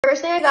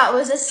First thing I got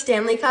was a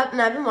Stanley Cup,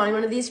 and I've been wanting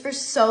one of these for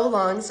so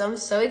long, so I'm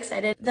so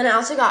excited. Then I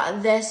also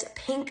got this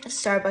pink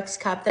Starbucks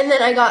cup, and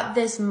then I got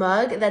this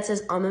mug that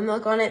says almond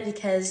milk on it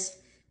because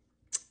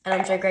I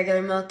don't drink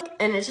regular milk,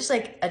 and it's just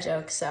like a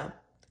joke, so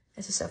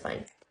this is so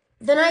funny.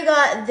 Then I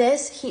got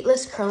this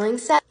heatless curling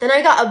set. Then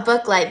I got a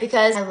book light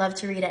because I love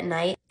to read at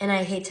night and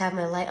I hate to have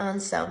my light on,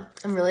 so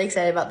I'm really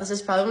excited about this.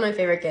 This is probably one of my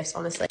favorite gifts,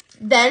 honestly.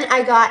 Then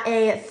I got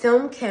a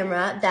film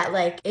camera that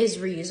like is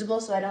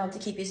reusable, so I don't have to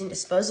keep using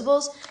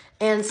disposables,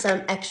 and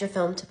some extra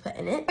film to put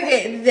in it.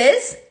 Okay,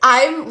 this,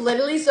 I'm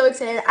literally so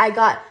excited. I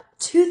got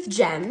tooth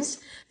gems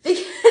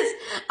because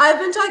I've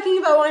been talking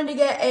about wanting to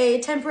get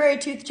a temporary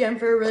tooth gem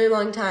for a really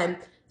long time.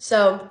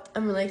 So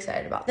I'm really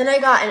excited about it. Then I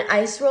got an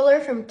ice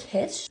roller from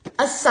Kitsch,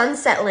 a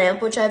sunset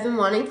lamp, which I've been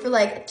wanting for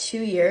like 2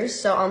 years,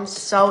 so I'm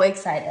so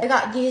excited. I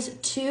got these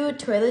 2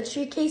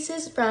 toiletry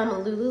cases from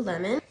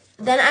Lululemon.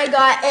 Then I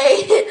got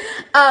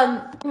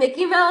a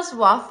Mickey Mouse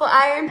waffle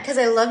iron because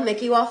I love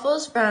Mickey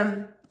waffles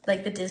from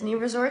like the Disney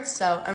resorts, so